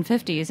 60s and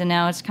 50s, and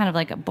now it's kind of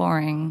like a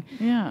boring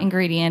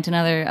ingredient, and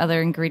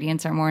other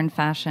ingredients are more in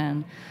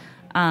fashion.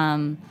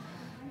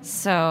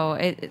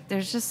 So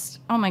there's just,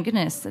 oh my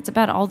goodness, that's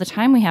about all the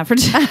time we have for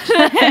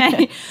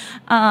today.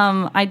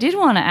 I did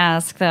want to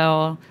ask,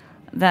 though,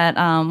 that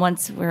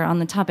once we're on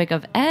the topic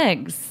of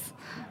eggs,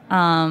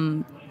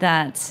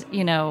 that,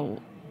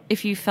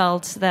 if you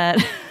felt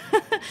that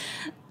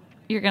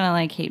you're going to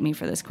like hate me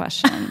for this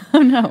question.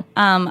 Oh, no.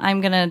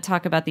 I'm going to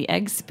talk about the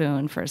egg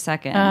spoon for a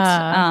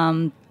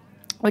second.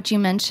 What you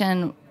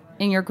mentioned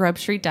in your Grub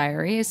Street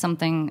Diary is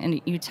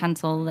an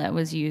utensil that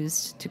was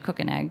used to cook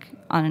an egg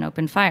on an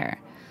open fire.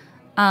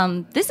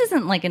 This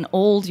isn't like an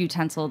old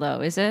utensil,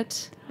 though, is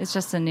it? It's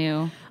just a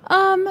new.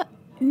 It's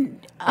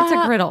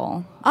a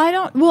griddle. I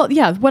don't. Well,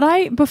 yeah.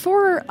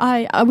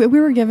 We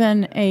were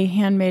given a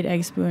handmade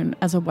egg spoon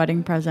as a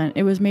wedding present.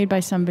 It was made by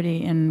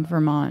somebody in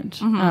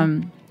Vermont.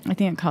 I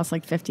think it cost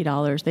like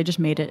 $50. They just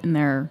made it in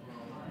their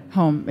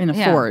home in a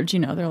forge.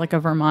 They're like a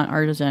Vermont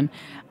artisan.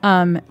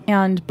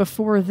 And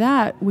before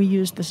that, we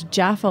used this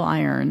Jaffle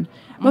iron,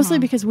 mostly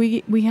because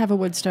we have a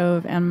wood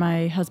stove, and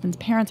my husband's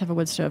parents have a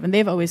wood stove, and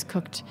they've always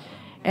cooked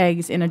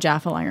eggs in a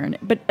Jaffle iron.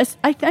 But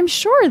I'm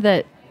sure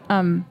that,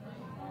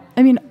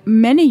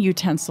 many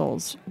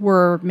utensils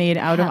were made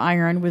out of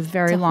iron with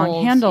very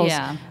long handles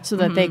so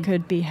that they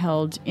could be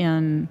held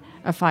in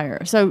a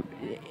fire. So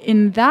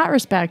in that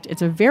respect,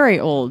 it's a very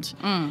old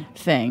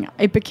thing.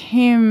 It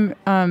became,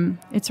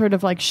 it sort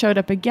of like showed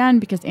up again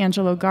because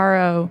Angelo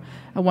Garo,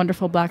 a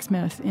wonderful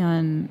blacksmith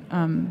in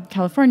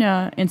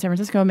California, in San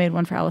Francisco, made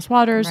one for Alice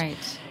Waters.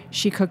 Right.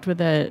 She cooked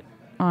with it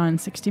on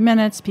 60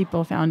 Minutes.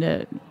 People found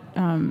it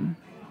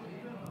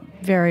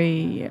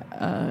very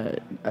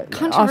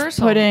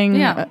controversial, off-putting,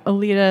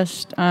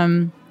 elitist.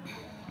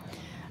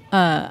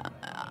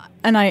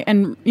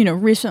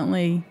 And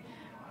recently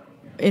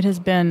it has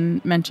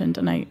been mentioned,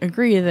 and I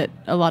agree that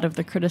a lot of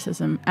the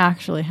criticism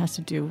actually has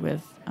to do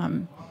with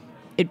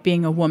it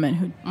being a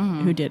woman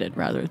who did it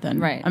rather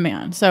than a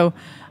man. So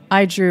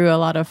I drew a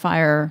lot of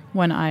fire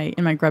when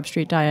in my Grub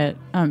Street diet,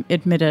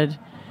 admitted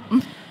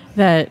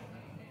that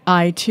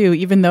I too,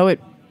 even though it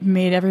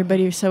made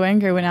everybody so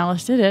angry when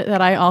Alice did it,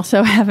 that I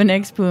also have an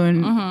egg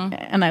spoon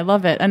and I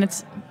love it. And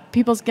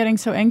people's getting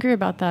so angry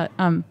about that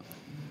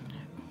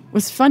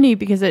was funny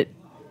because it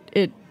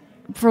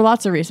for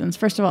lots of reasons.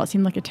 First of all, it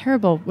seemed like a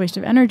terrible waste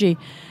of energy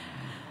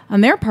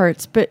on their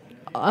parts, but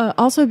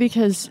also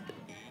because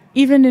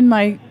even in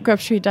my Grub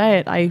Street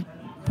diet, I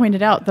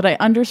pointed out that I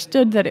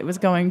understood that it was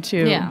going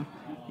to,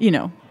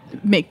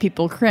 make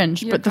people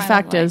cringe. But the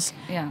fact is,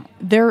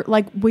 they're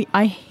like,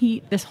 I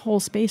heat this whole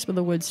space with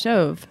a wood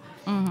stove,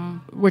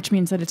 which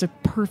means that it's a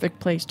perfect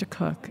place to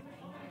cook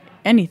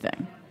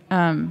anything.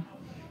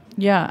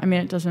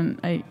 It doesn't.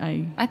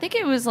 I think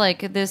it was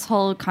like this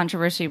whole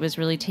controversy was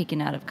really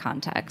taken out of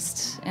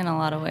context in a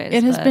lot of ways.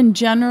 It has been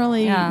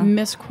generally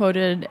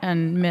misquoted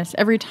and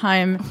every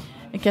time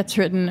it gets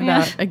written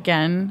about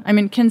again. I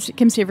mean, Kim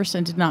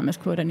Severson did not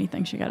misquote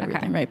anything; she got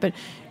everything right. But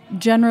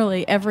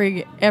generally,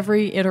 every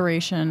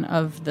iteration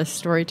of the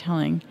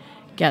storytelling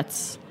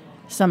gets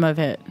some of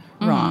it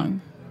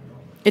wrong.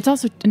 It's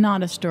also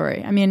not a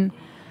story. I mean,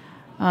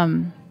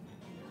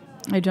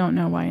 I don't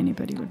know why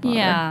anybody would bother.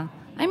 Yeah.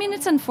 I mean,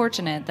 it's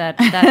unfortunate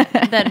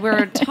that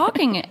we're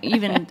talking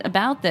even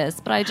about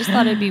this, but I just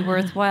thought it'd be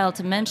worthwhile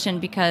to mention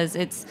because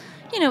it's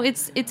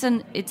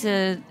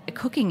a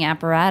cooking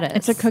apparatus.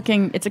 It's a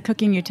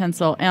cooking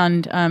utensil,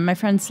 and my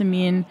friend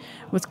Samin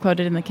was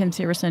quoted in the Kim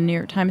Severson New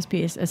York Times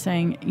piece as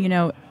saying,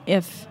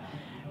 if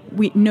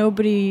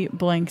nobody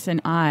blinks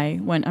an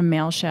eye when a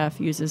male chef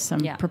uses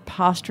some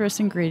preposterous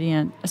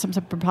ingredient, some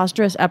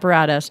preposterous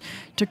apparatus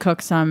to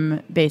cook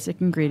some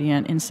basic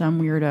ingredient in some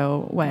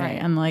weirdo way,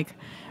 and like.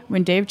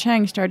 When Dave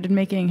Chang started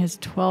making his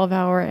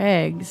 12-hour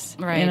eggs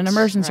in an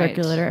immersion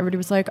circulator, everybody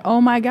was like,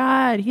 oh my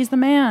God, he's the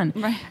man.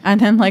 Right.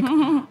 And then like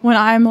when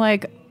I'm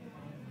like,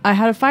 I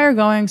had a fire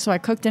going, so I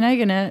cooked an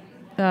egg in it,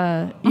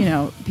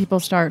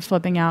 people start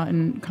flipping out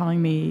and calling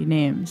me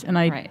names. And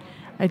I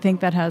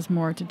think that has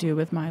more to do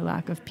with my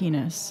lack of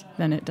penis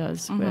than it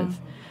does with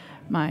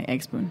my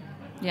egg spoon.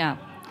 Yeah.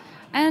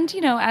 And,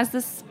 as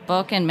this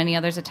book and many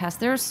others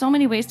attest, there are so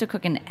many ways to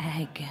cook an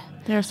egg.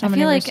 There are so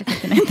many ways to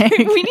cook an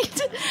egg.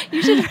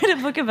 You should write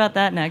a book about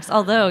that next.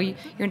 Although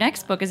your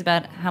next book is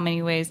about how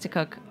many ways to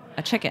cook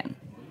a chicken.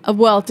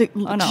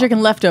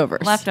 Chicken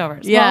leftovers.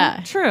 Leftovers. Yeah.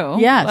 Well, true.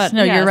 Yes.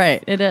 You're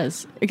right. It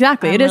is.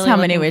 Exactly. I'm it is really how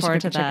many looking ways to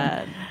forward cook a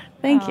that. chicken.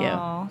 Thank you.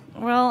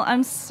 Well,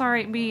 I'm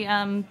sorry we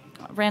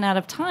ran out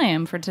of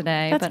time for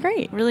today. That's but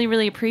great. Really,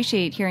 really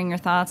appreciate hearing your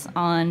thoughts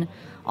on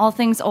all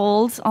things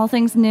old, all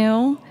things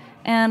new.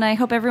 And I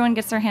hope everyone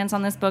gets their hands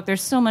on this book.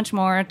 There's so much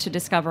more to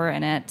discover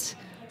in it.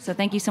 So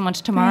thank you so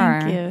much,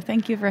 Tamar. Thank you.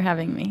 Thank you for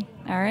having me.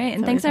 All right.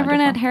 And thanks,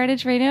 everyone at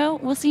Heritage Radio.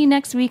 We'll see you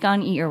next week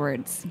on Eat Your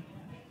Words.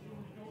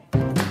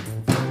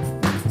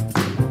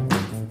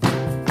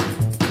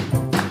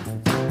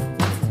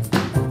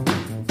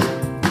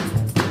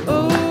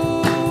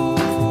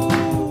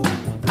 Oh,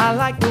 I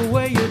like the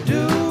way you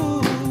do.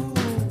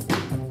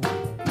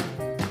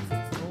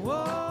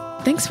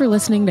 Thanks for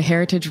listening to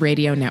Heritage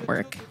Radio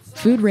Network.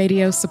 Food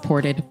radio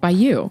supported by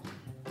you.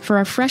 For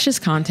our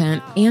freshest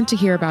content and to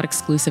hear about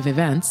exclusive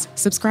events,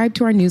 subscribe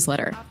to our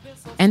newsletter.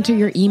 Enter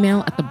your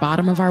email at the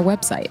bottom of our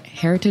website,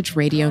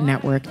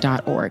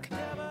 heritageradionetwork.org.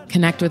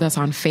 Connect with us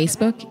on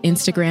Facebook,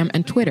 Instagram,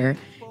 and Twitter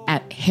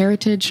at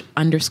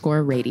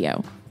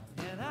heritage_radio.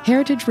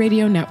 Heritage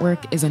Radio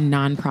Network is a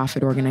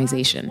nonprofit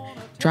organization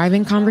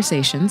driving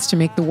conversations to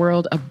make the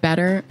world a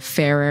better,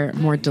 fairer,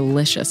 more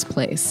delicious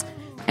place.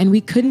 And we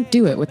couldn't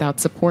do it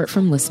without support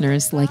from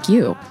listeners like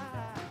you.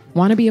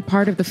 Want to be a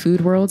part of the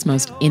food world's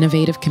most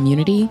innovative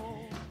community?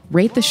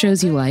 Rate the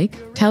shows you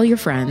like, tell your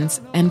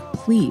friends, and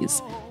please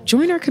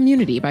join our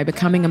community by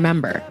becoming a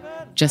member.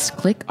 Just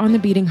click on the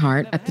beating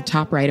heart at the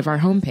top right of our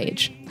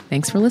homepage.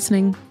 Thanks for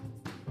listening.